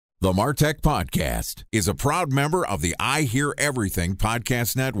The Martech Podcast is a proud member of the I Hear Everything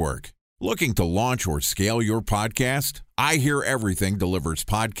Podcast Network. Looking to launch or scale your podcast? I Hear Everything delivers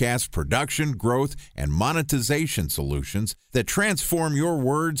podcast production, growth, and monetization solutions that transform your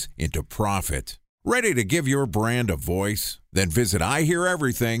words into profit. Ready to give your brand a voice? Then visit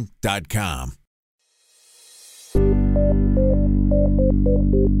iheareverything.com.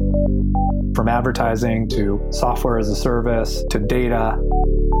 From advertising to software as a service to data.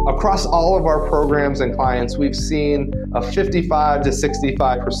 Across all of our programs and clients, we've seen a 55 to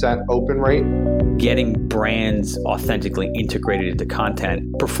 65% open rate. Getting brands authentically integrated into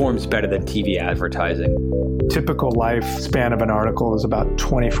content performs better than TV advertising. Typical lifespan of an article is about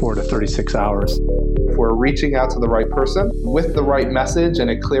 24 to 36 hours. If we're reaching out to the right person with the right message and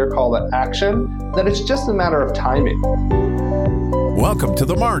a clear call to action, then it's just a matter of timing. Welcome to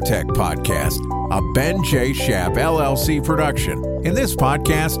the Martech Podcast, a Ben J. Schaap LLC production. In this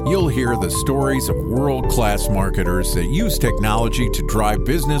podcast, you'll hear the stories of world-class marketers that use technology to drive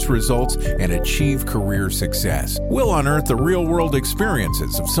business results and achieve career success. We'll unearth the real-world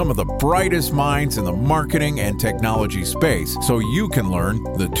experiences of some of the brightest minds in the marketing and technology space so you can learn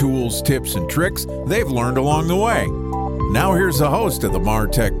the tools, tips, and tricks they've learned along the way. Now here's the host of the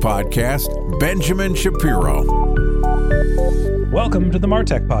Martech Podcast, Benjamin Shapiro. Welcome to the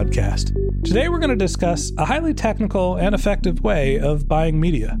Martech Podcast. Today we're going to discuss a highly technical and effective way of buying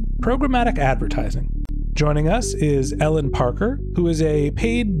media, programmatic advertising. Joining us is Ellen Parker, who is a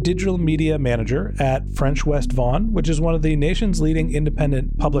paid digital media manager at French West Vaughan, which is one of the nation's leading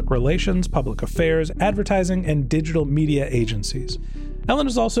independent public relations, public affairs, advertising, and digital media agencies. Ellen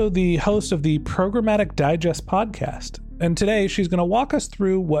is also the host of the Programmatic Digest podcast, and today she's going to walk us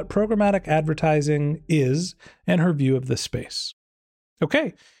through what programmatic advertising is and her view of the space.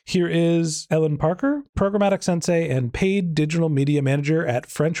 Okay, here is Ellen Parker, programmatic sensei and paid digital media manager at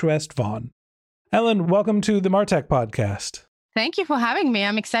French West Vaughan. Ellen, welcome to the Martech Podcast. Thank you for having me.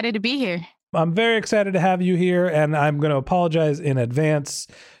 I'm excited to be here. I'm very excited to have you here, and I'm going to apologize in advance.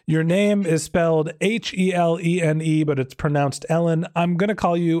 Your name is spelled Helene, but it's pronounced Ellen. I'm going to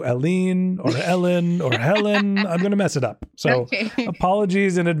call you Eileen or Ellen or Helen. I'm going to mess it up. So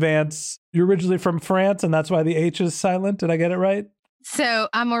Apologies in advance. You're originally from France, and that's why the H is silent. Did I get it right? So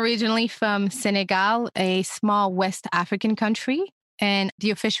I'm originally from Senegal, a small West African country, and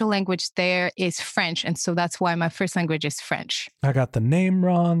the official language there is French. And so that's why my first language is French. I got the name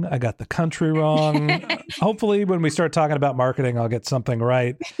wrong. I got the country wrong. Hopefully, when we start talking about marketing, I'll get something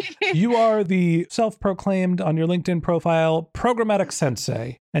right. You are the self-proclaimed on your LinkedIn profile, programmatic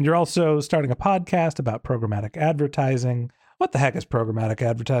sensei, and you're also starting a podcast about programmatic advertising. What the heck is programmatic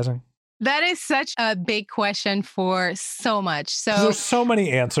advertising? That is such a big question for so much. So there's so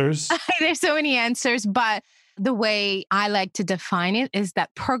many answers. There's so many answers, but the way I like to define it is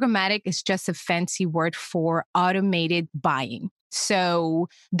that programmatic is just a fancy word for automated buying. So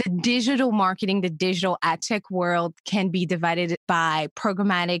the digital marketing, the digital ad tech world can be divided by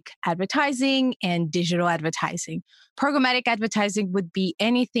programmatic advertising and digital advertising. Programmatic advertising would be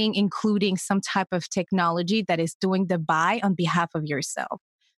anything including some type of technology that is doing the buy on behalf of yourself.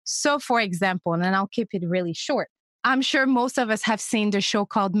 So for example, and then I'll keep it really short, I'm sure most of us have seen the show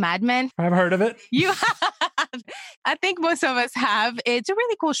called Mad Men. I've heard of it. You have. I think most of us have. It's a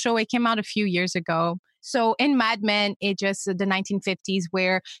really cool show. It came out a few years ago. So in Mad Men, it just the 1950s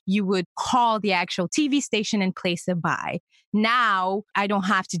where you would call the actual TV station and place a buy. Now, I don't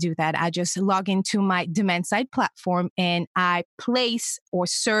have to do that. I just log into my demand side platform and I place or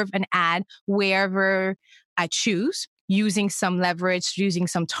serve an ad wherever I choose, using some leverage, using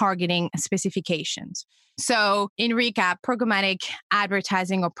some targeting specifications. So in recap, programmatic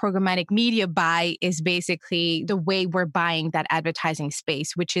advertising or programmatic media buy is basically the way we're buying that advertising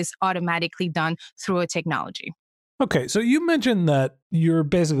space, which is automatically done through a technology. Okay, so you mentioned that you're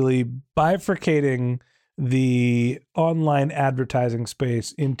basically bifurcating the online advertising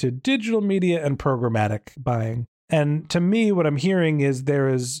space into digital media and programmatic buying. And to me, what I'm hearing is there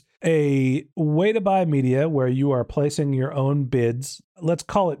is a way to buy media where you are placing your own bids, let's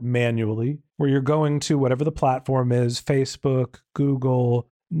call it manually, where you're going to whatever the platform is, Facebook, Google,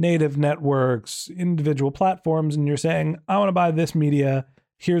 native networks, individual platforms, and you're saying, I want to buy this media,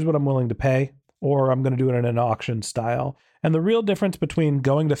 here's what I'm willing to pay, or I'm going to do it in an auction style. And the real difference between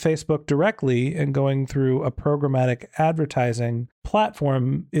going to Facebook directly and going through a programmatic advertising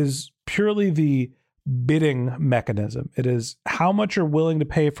platform is purely the bidding mechanism. It is how much you're willing to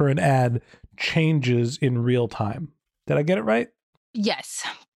pay for an ad changes in real time. Did I get it right? Yes,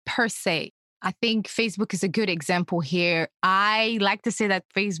 per se. I think Facebook is a good example here. I like to say that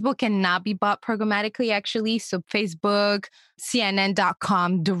Facebook cannot be bought programmatically, actually. So Facebook,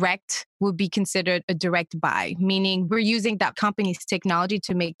 CNN.com direct will be considered a direct buy, meaning we're using that company's technology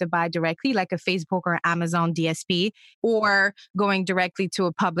to make the buy directly, like a Facebook or Amazon DSP, or going directly to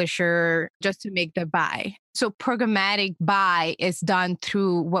a publisher just to make the buy. So programmatic buy is done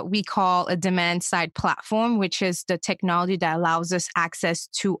through what we call a demand side platform, which is the technology that allows us access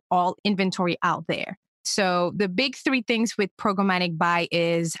to all inventory out there. So the big three things with programmatic buy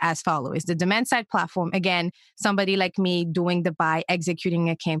is as follows. The demand side platform, again, somebody like me doing the buy, executing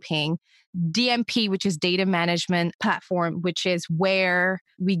a campaign. DMP, which is data management platform, which is where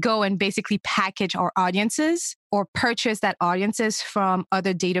we go and basically package our audiences or purchase that audiences from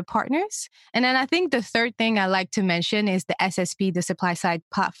other data partners. And then I think the third thing I like to mention is the SSP, the supply side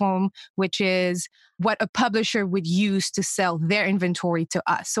platform, which is what a publisher would use to sell their inventory to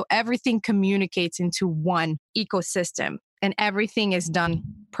us. So everything communicates into one ecosystem and everything is done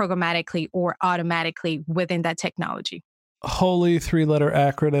programmatically or automatically within that technology. Holy three-letter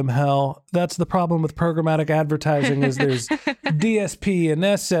acronym hell. That's the problem with programmatic advertising is there's DSP and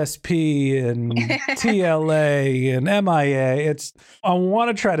SSP and TLA and MIA. I want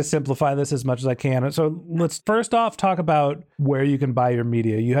to try to simplify this as much as I can. So let's first off talk about where you can buy your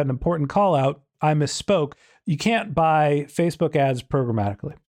media. You had an important call out. I misspoke. You can't buy Facebook ads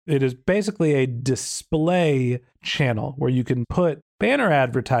programmatically. It is basically a display channel where you can put banner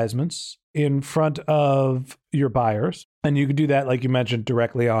advertisements in front of your buyers. And you can do that, like you mentioned,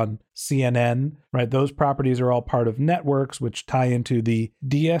 directly on CNN, right? Those properties are all part of networks, which tie into the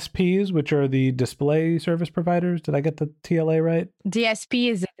DSPs, which are the display service providers. Did I get the TLA right?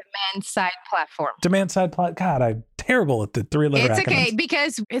 DSP is a demand side platform. Demand side platform. God, I'm terrible at the three-letter acronyms. It's okay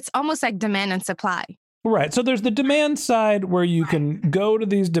because it's almost like demand and supply. Right. So there's the demand side where you can go to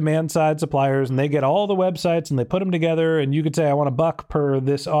these demand side suppliers and they get all the websites and they put them together and you could say, I want $1 per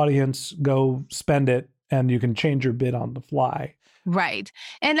this audience, go spend it. And you can change your bid on the fly. Right.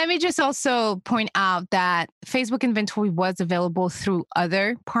 And let me just also point out that Facebook inventory was available through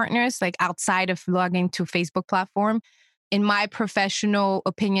other partners, like outside of logging to Facebook platform. In my professional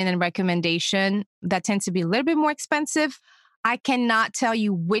opinion and recommendation, that tends to be a little bit more expensive. I cannot tell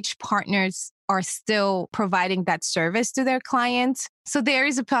you which partners are still providing that service to their clients. So there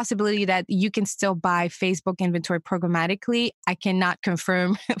is a possibility that you can still buy Facebook inventory programmatically. I cannot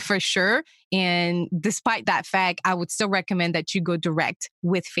confirm for sure. And despite that fact, I would still recommend that you go direct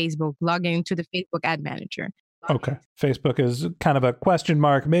with Facebook, log into the Facebook ad manager. Okay. Facebook is kind of a question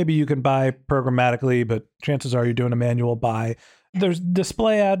mark. Maybe you can buy programmatically, but chances are you're doing a manual buy. There's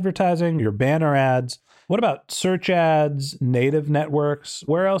display advertising, your banner ads. What about search ads, native networks?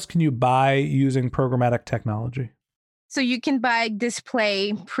 Where else can you buy using programmatic technology? So you can buy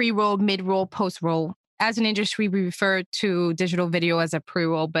display, pre-roll, mid-roll, post-roll. As an industry, we refer to digital video as a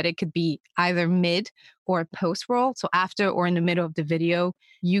pre-roll, but it could be either mid or post-roll. So after or in the middle of the video,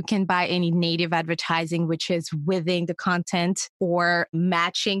 you can buy any native advertising, which is within the content or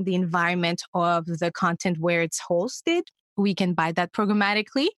matching the environment of the content where it's hosted. We can buy that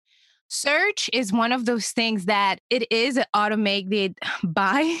programmatically. Search is one of those things that it is an automated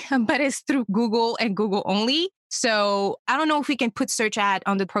buy, but it's through Google and Google only. So I don't know if we can put search ad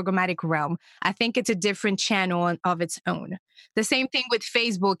on the programmatic realm. I think it's a different channel of its own. The same thing with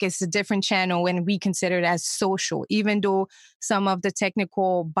Facebook. It's a different channel and we consider it as social, even though some of the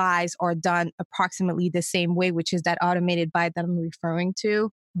technical buys are done approximately the same way, which is that automated buy that I'm referring to.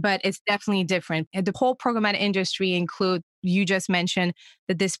 But it's definitely different. And the whole programmatic industry include, you just mentioned,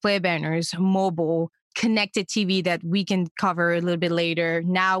 the display banners, mobile, connected TV that we can cover a little bit later.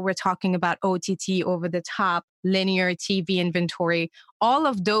 Now we're talking about OTT, over the top, linear TV inventory. All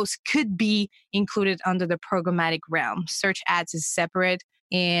of those could be included under the programmatic realm. Search ads is separate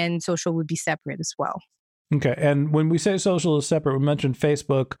and social would be separate as well. Okay. And when we say social is separate, we mentioned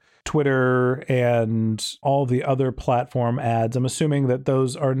Facebook, Twitter, and all the other platform ads. I'm assuming that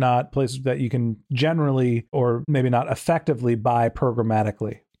those are not places that you can generally or maybe not effectively buy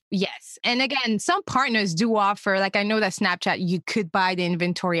programmatically. Yes. And again, some partners do offer, like I know that Snapchat, you could buy the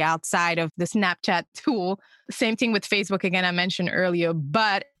inventory outside of the Snapchat tool. Same thing with Facebook, again, I mentioned earlier,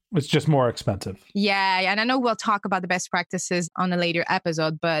 but it's just more expensive. Yeah. And I know we'll talk about the best practices on a later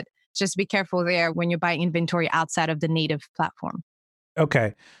episode, but just be careful there when you're buying inventory outside of the native platform.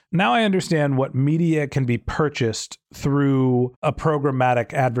 Okay. Now I understand what media can be purchased through a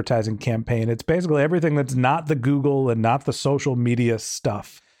programmatic advertising campaign. It's basically everything that's not the Google and not the social media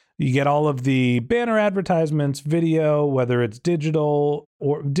stuff. You get all of the banner advertisements, video, whether it's digital,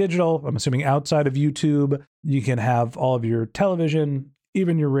 I'm assuming outside of YouTube. You can have all of your television,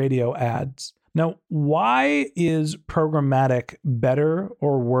 even your radio ads. Now, why is programmatic better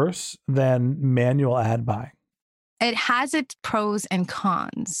or worse than manual ad buying? It has its pros and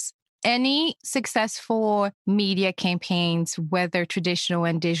cons. Any successful media campaigns, whether traditional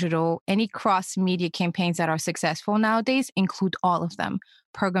and digital, any cross-media campaigns that are successful nowadays include all of them: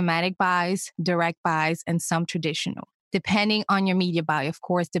 programmatic buys, direct buys, and some traditional. Depending on your media buy, of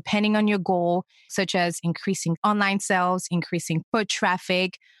course, depending on your goal, such as increasing online sales, increasing foot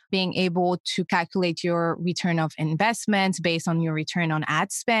traffic, being able to calculate your return of investments based on your return on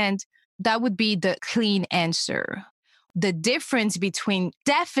ad spend, that would be the clean answer. The difference between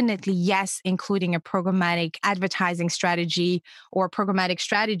definitely, yes, including a programmatic advertising strategy or programmatic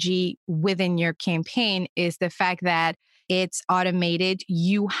strategy within your campaign is the fact that it's automated.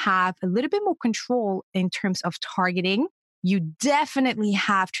 You have a little bit more control in terms of targeting. You definitely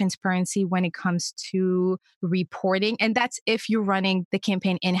have transparency when it comes to reporting. And that's if you're running the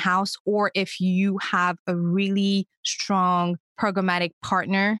campaign in-house or if you have a really strong programmatic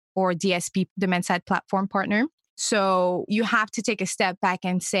partner or DSP, demand-side platform partner. So you have to take a step back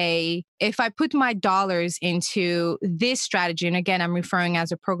and say, if I put my dollars into this strategy, and again, I'm referring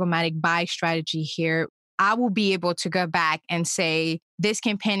as a programmatic buy strategy here, I will be able to go back and say, this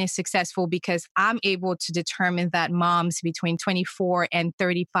campaign is successful because I'm able to determine that moms between 24 and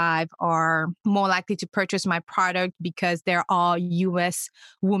 35 are more likely to purchase my product because they're all U.S.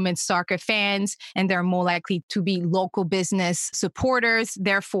 women's soccer fans and they're more likely to be local business supporters.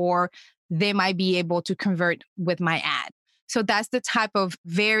 Therefore, they might be able to convert with my ad. So that's the type of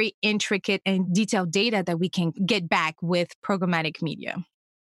very intricate and detailed data that we can get back with programmatic media.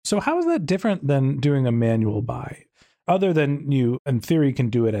 So how is that different than doing a manual buy? Other than you, in theory, can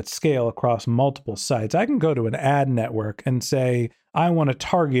do it at scale across multiple sites. I can go to an ad network and say, I want to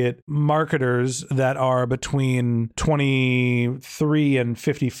target marketers that are between 23 and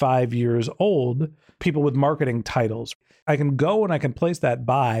 55 years old, people with marketing titles. I can go and I can place that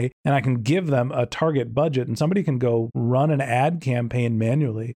buy and I can give them a target budget and somebody can go run an ad campaign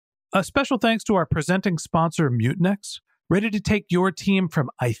manually. A special thanks to our presenting sponsor, Mutinex. Ready to take your team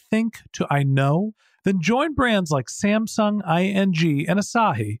from I think to I know? Then join brands like Samsung, ING, and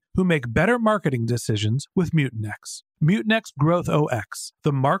Asahi who make better marketing decisions with Mutinex. Mutinex Growth OX,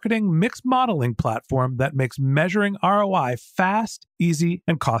 the marketing mix modeling platform that makes measuring ROI fast, easy,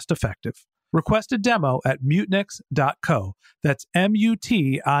 and cost-effective. Request a demo at mutinex.co. That's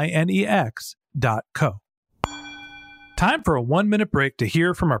MUTINEX.co. Time for a 1-minute break to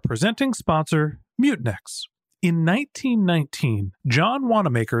hear from our presenting sponsor, Mutinex. In 1919, John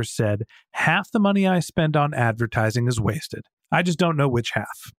Wanamaker said, "Half the money I spend on advertising is wasted. I just don't know which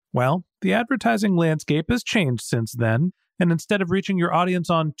half." Well, the advertising landscape has changed since then, and instead of reaching your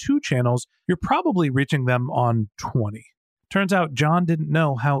audience on 2 channels, you're probably reaching them on 20. Turns out John didn't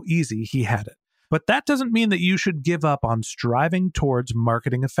know how easy he had it. But that doesn't mean that you should give up on striving towards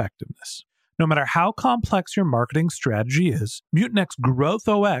marketing effectiveness. No matter how complex your marketing strategy is, Mutinex Growth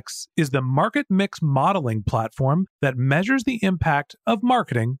OX is the market mix modeling platform that measures the impact of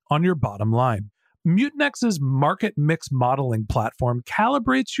marketing on your bottom line. Mutinex's market mix modeling platform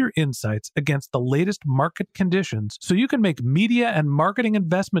calibrates your insights against the latest market conditions so you can make media and marketing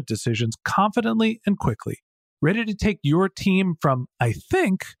investment decisions confidently and quickly. Ready to take your team from I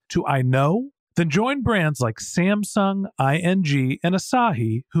think to I know? Then join brands like Samsung, ING, and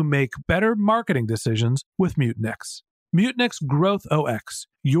Asahi who make better marketing decisions with Mutinex. Mutinex Growth OX.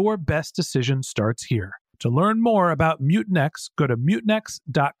 Your best decision starts here. To learn more about Mutinex, go to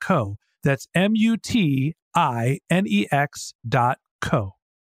mutinex.co. That's MUTINEX.co.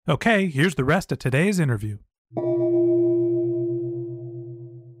 Okay, here's the rest of today's interview.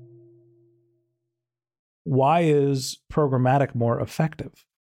 Why is programmatic more effective?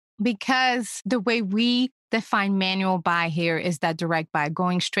 Because the way we define manual buy here is that direct buy,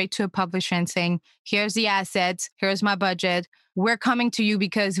 going straight to a publisher and saying, here's the assets, here's my budget. We're coming to you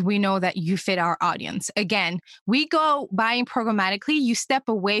because we know that you fit our audience. Again, we go buying programmatically. You step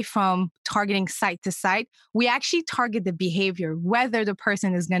away from targeting site to site. We actually target the behavior, whether the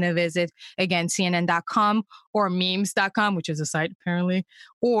person is going to visit, again, CNN.com or memes.com, which is a site apparently,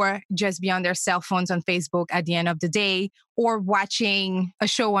 or just be on their cell phones on Facebook at the end of the day, or watching a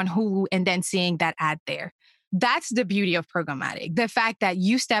show on Hulu and then seeing that ad there. That's the beauty of programmatic. The fact that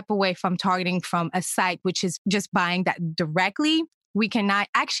you step away from targeting from a site, which is just buying that directly, we cannot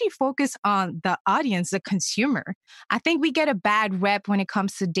actually focus on the audience, the consumer. I think we get a bad rep when it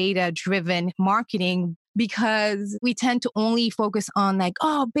comes to data-driven marketing because we tend to only focus on like,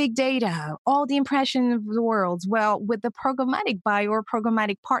 oh, big data, all the impression of the world. Well, with the programmatic buyer or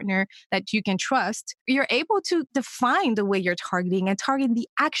programmatic partner that you can trust, you're able to define the way you're targeting and target the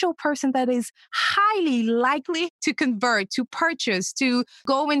actual person that is highly likely to convert, to purchase, to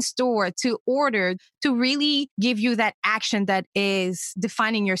go in store, to order, to really give you that action that is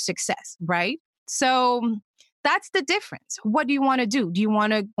defining your success, right? So that's the difference. What do you want to do? Do you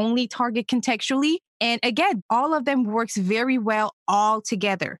want to only target contextually? And again, all of them works very well all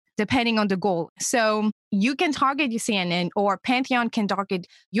together, depending on the goal. So you can target your CNN, or Pantheon can target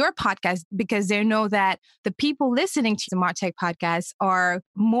your podcast because they know that the people listening to the MarTech podcast are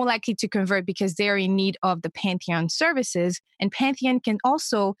more likely to convert because they're in need of the Pantheon services. And Pantheon can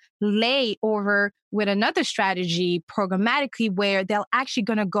also lay over with another strategy programmatically where they're actually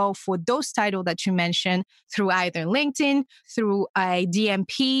going to go for those titles that you mentioned through either LinkedIn, through a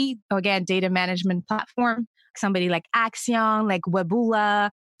DMP, again, data management platform, somebody like Axion, like Webula.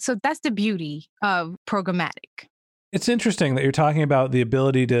 So that's the beauty of programmatic. It's interesting that you're talking about the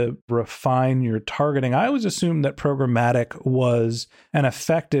ability to refine your targeting. I always assumed that programmatic was an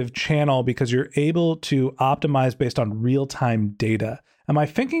effective channel because you're able to optimize based on real-time data. Am I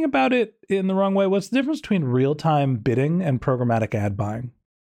thinking about it in the wrong way? What's the difference between real-time bidding and programmatic ad buying?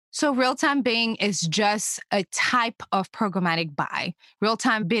 So real-time bidding is just a type of programmatic buy.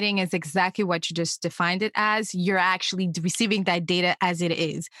 Real-time bidding is exactly what you just defined it as. You're actually receiving that data as it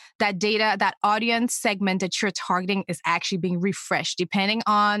is. That data, that audience segment that you're targeting is actually being refreshed depending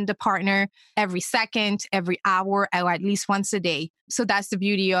on the partner every second, every hour, or at least once a day. So that's the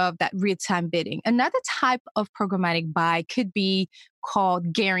beauty of that real-time bidding. Another type of programmatic buy could be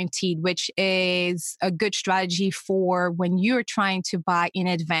called guaranteed, which is a good strategy for when you're trying to buy in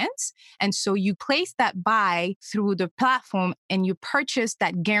advance. And so you place that buy through the platform and you purchase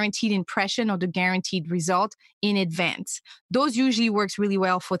that guaranteed impression or the guaranteed result in advance. Those usually works really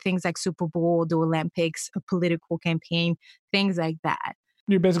well for things like Super Bowl, the Olympics, a political campaign, things like that.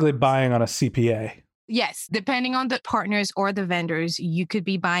 You're basically buying on a CPA. Yes, depending on the partners or the vendors, you could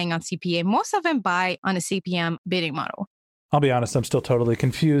be buying on CPA. Most of them buy on a CPM bidding model. I'll be honest, I'm still totally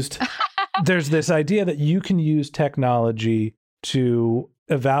confused. There's this idea that you can use technology to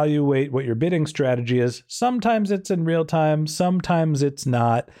evaluate what your bidding strategy is. Sometimes it's in real time, sometimes it's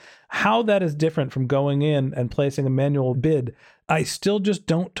not. How that is different from going in and placing a manual bid, I still just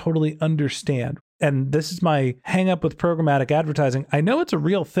don't totally understand. And this is my hang up with programmatic advertising. I know it's a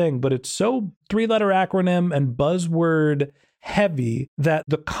real thing, but it's so three-letter acronym and buzzword heavy that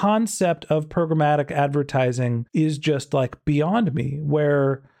the concept of programmatic advertising is just like beyond me,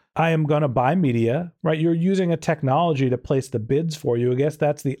 where I am going to buy media, right? You're using a technology to place the bids for you. I guess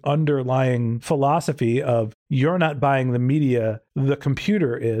that's the underlying philosophy of you're not buying the media, the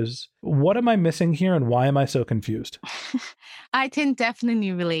computer is. What am I missing here and why am I so confused? I can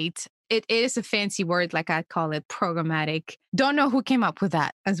definitely relate. It is a fancy word, like I call it programmatic. Don't know who came up with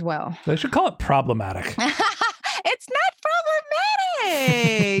that as well. They should call it problematic. It's not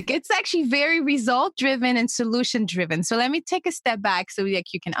problematic. It's actually very result driven and solution driven. So let me take a step back so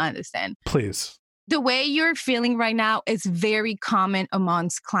that you can understand. Please. The way you're feeling right now is very common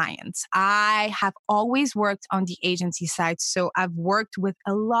amongst clients. I have always worked on the agency side. So I've worked with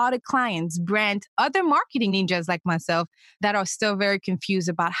a lot of clients, brand, other marketing ninjas like myself that are still very confused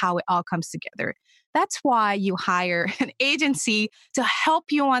about how it all comes together. That's why you hire an agency to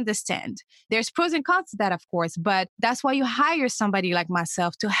help you understand. There's pros and cons to that, of course, but that's why you hire somebody like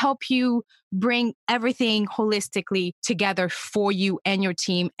myself to help you bring everything holistically together for you and your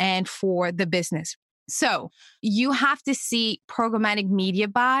team and for the business. So you have to see programmatic media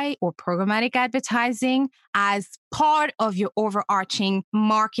buy or programmatic advertising as part of your overarching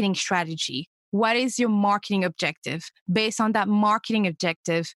marketing strategy. What is your marketing objective? Based on that marketing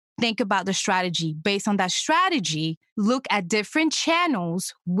objective, think about the strategy. Based on that strategy, look at different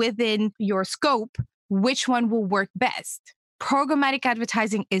channels within your scope. Which one will work best? Programmatic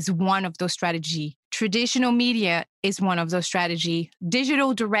advertising is one of those strategies. Traditional media is one of those strategies.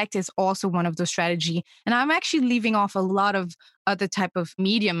 Digital direct is also one of those strategies. And I'm actually leaving off a lot of other type of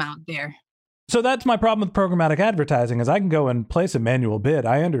medium out there. So that's my problem with programmatic advertising is I can go and place a manual bid.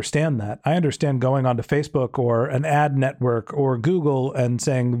 I understand that. I understand going onto Facebook or an ad network or Google and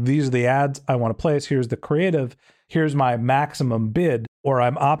saying, these are the ads I want to place. Here's the creative. Here's my maximum bid, or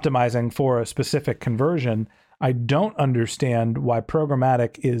I'm optimizing for a specific conversion. I don't understand why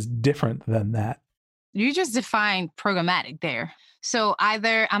programmatic is different than that. You just defined programmatic there. So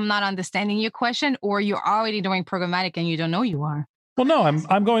either I'm not understanding your question or you're already doing programmatic and you don't know you are. Well, no,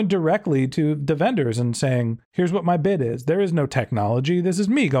 I'm going directly to the vendors and saying, here's what my bid is. There is no technology. This is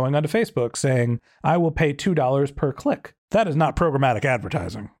me going onto Facebook saying, I will pay $2 per click. That is not programmatic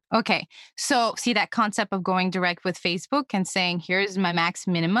advertising. Okay. So see that concept of going direct with Facebook and saying, here's my max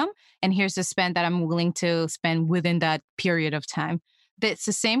minimum, and here's the spend that I'm willing to spend within that period of time. It's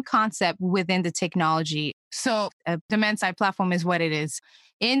the same concept within the technology. So a demand side platform is what it is.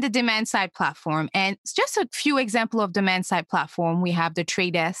 In the demand side platform, and it's just a few examples of demand side platform, we have the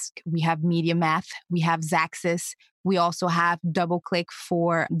Trade Desk, we have MediaMath, we have Xaxis. We also have DoubleClick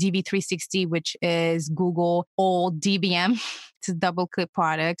for DV360, which is Google old DBM. It's a DoubleClick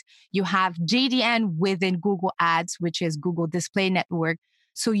product. You have JDN within Google Ads, which is Google Display Network.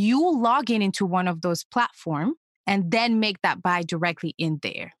 So you log into one of those platforms and then make that buy directly in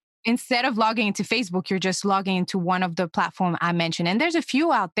there. Instead of logging into Facebook, you're just logging into one of the platforms I mentioned. And there's a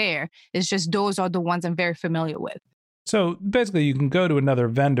few out there. It's just those are the ones I'm very familiar with. So basically, you can go to another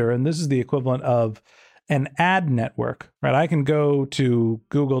vendor, and this is the equivalent of an ad network, right? I can go to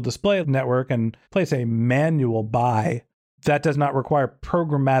Google Display Network and place a manual buy. That does not require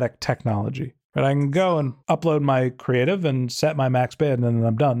programmatic technology, right? I can go and upload my creative and set my max bid, and then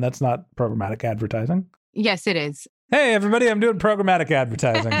I'm done. That's not programmatic advertising. Yes, it is. Hey, everybody, I'm doing programmatic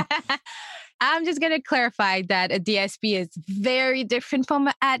advertising. I'm just going to clarify that a DSP is very different from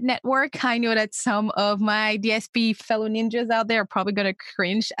an ad network. I know that some of my DSP fellow ninjas out there are probably going to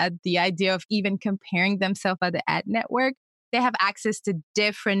cringe at the idea of even comparing themselves at the ad network. They have access to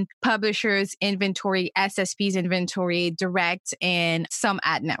different publishers' inventory, SSP's inventory, direct, and some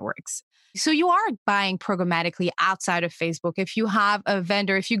ad networks. So you are buying programmatically outside of Facebook. If you have a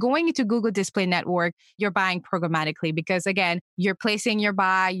vendor, if you're going into Google Display Network, you're buying programmatically because, again, you're placing your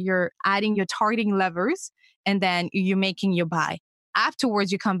buy, you're adding your targeting levers, and then you're making your buy.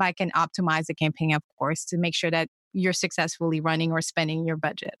 Afterwards, you come back and optimize the campaign, of course, to make sure that you're successfully running or spending your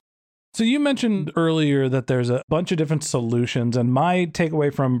budget. So you mentioned earlier that there's a bunch of different solutions, and my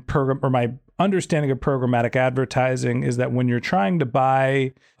takeaway from my understanding of programmatic advertising is that when you're trying to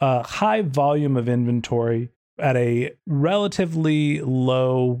buy a high volume of inventory at a relatively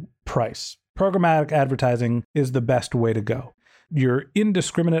low price, programmatic advertising is the best way to go. You're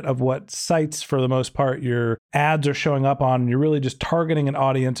indiscriminate of what sites, for the most part, your ads are showing up on. You're really just targeting an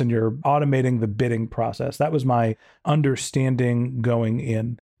audience and you're automating the bidding process. That was my understanding going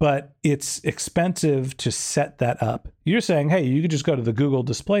in. But it's expensive to set that up. You're saying, hey, you could just go to the Google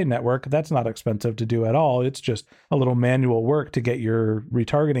Display Network. That's not expensive to do at all. It's just a little manual work to get your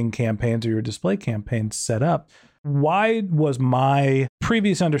retargeting campaigns or your display campaigns set up. Why was my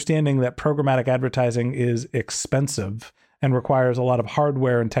previous understanding that programmatic advertising is expensive and requires a lot of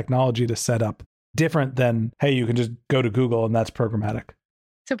hardware and technology to set up different than, hey, you can just go to Google and that's programmatic?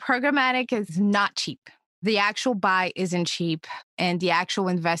 So programmatic is not cheap. The actual buy isn't cheap, and the actual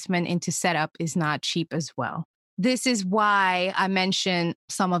investment into setup is not cheap as well. This is why I mentioned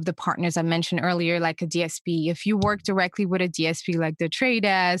some of the partners I mentioned earlier, like a DSP. If you work directly with a DSP like the Trade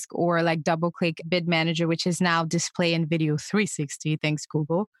Desk or like DoubleClick Bid Manager, which is now Display and Video 360, thanks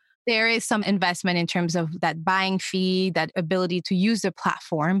Google, there is some investment in terms of that buying fee, that ability to use the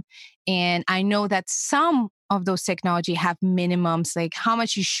platform. And I know that some of those technology have minimums, like how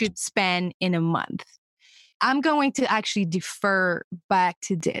much you should spend in a month. I'm going to actually defer back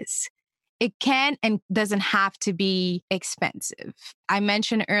to this. It can and doesn't have to be expensive. I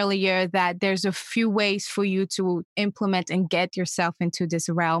mentioned earlier that there's a few ways for you to implement and get yourself into this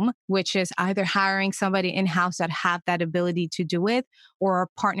realm, which is either hiring somebody in-house that have that ability to do it, or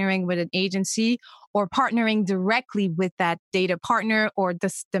partnering with an agency, or partnering directly with that data partner or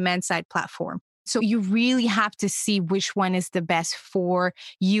this demand-side platform. So you really have to see which one is the best for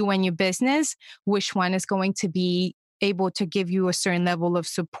you and your business, which one is going to be able to give you a certain level of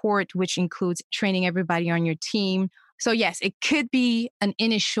support, which includes training everybody on your team. So yes, it could be an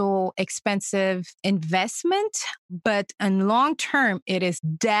initial expensive investment, but in long term, it is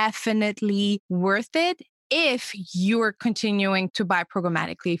definitely worth it if you're continuing to buy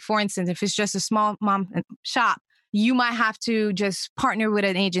programmatically. For instance, if it's just a small mom shop, you might have to just partner with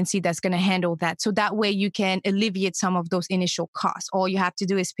an agency that's going to handle that. So that way you can alleviate some of those initial costs. All you have to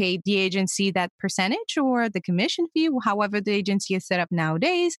do is pay the agency that percentage or the commission fee, however the agency is set up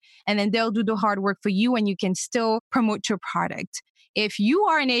nowadays. And then they'll do the hard work for you and you can still promote your product. If you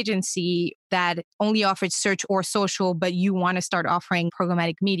are an agency that only offers search or social, but you want to start offering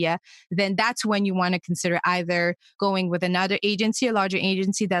programmatic media, then that's when you want to consider either going with another agency, a larger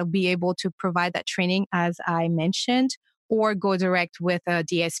agency that will be able to provide that training, as I mentioned, or go direct with a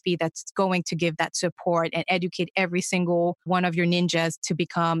DSP that's going to give that support and educate every single one of your ninjas to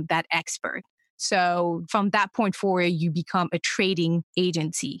become that expert. So from that point forward, you become a trading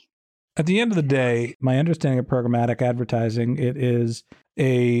agency. At the end of the day, my understanding of programmatic advertising, it is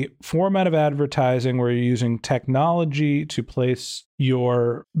a format of advertising where you're using technology to place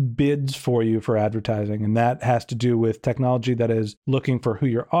your bids for you for advertising. And that has to do with technology that is looking for who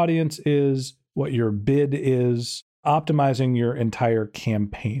your audience is, what your bid is, optimizing your entire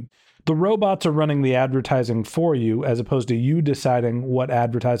campaign. The robots are running the advertising for you as opposed to you deciding what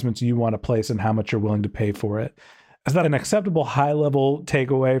advertisements you want to place and how much you're willing to pay for it. Is that an acceptable high-level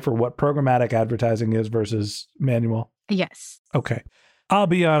takeaway for what programmatic advertising is versus manual? Yes. Okay. I'll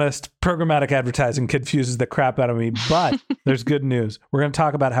be honest, programmatic advertising confuses the crap out of me, but there's good news. We're going to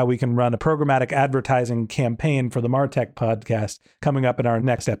talk about how we can run a programmatic advertising campaign for the MarTech podcast coming up in our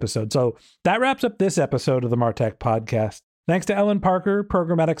next episode. So that wraps up this episode of the MarTech podcast. Thanks to Ellen Parker,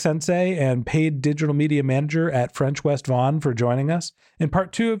 Programmatic Sensei and paid digital media manager at French West Vaughan, for joining us. In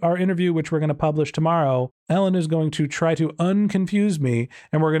part 2 of our interview, which we're going to publish tomorrow, Ellen is going to try to unconfuse me,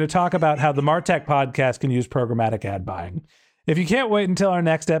 and we're going to talk about how the MarTech podcast can use programmatic ad buying. If you can't wait until our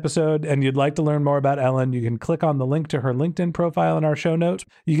next episode and you'd like to learn more about Ellen, you can click on the link to her LinkedIn profile in our show notes.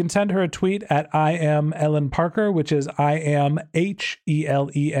 You can send her a tweet at I am Ellen Parker, which is I am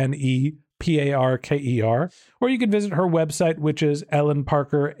HELENE Parker, or you can visit her website, which is Ellen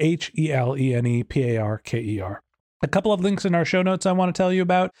Parker, HELENE Parker. A couple of links in our show notes I want to tell you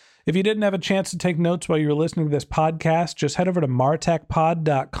about. If you didn't have a chance to take notes while you were listening to this podcast, just head over to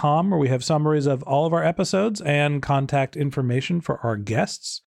martechpod.com, where we have summaries of all of our episodes and contact information for our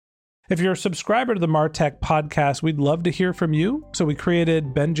guests. If you're a subscriber to the MarTech podcast, we'd love to hear from you. So we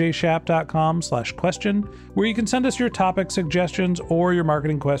created benjshap.com/question, where you can send us your topic suggestions or your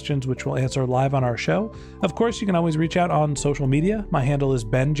marketing questions, which we'll answer live on our show. Of course, you can always reach out on social media. My handle is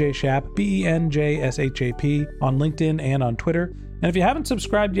benjshap, BENJSHAP, on LinkedIn and on Twitter. And if you haven't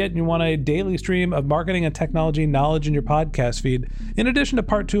subscribed yet and you want a daily stream of marketing and technology knowledge in your podcast feed, in addition to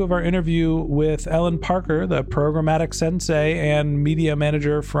part 2 of our interview with Ellen Parker, the programmatic sensei and media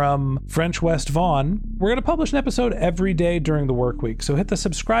manager from French West Vaughan, we're going to publish an episode every day during the work week. So hit the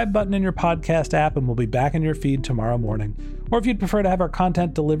subscribe button in your podcast app and we'll be back in your feed tomorrow morning. Or if you'd prefer to have our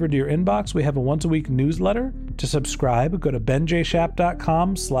content delivered to your inbox, we have a once-a-week newsletter. To subscribe, go to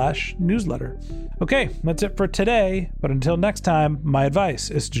benjshap.com/newsletter. Okay, that's it for today. But until next time, my advice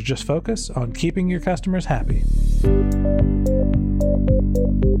is to just focus on keeping your customers happy.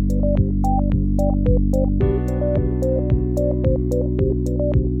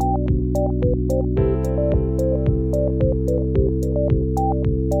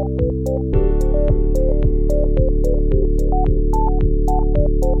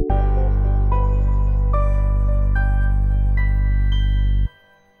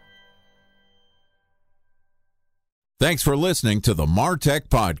 Thanks for listening to the MarTech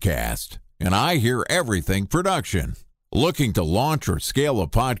Podcast, an I Hear Everything production. Looking to launch or scale a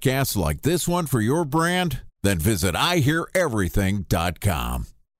podcast like this one for your brand? Then visit iheareverything.com.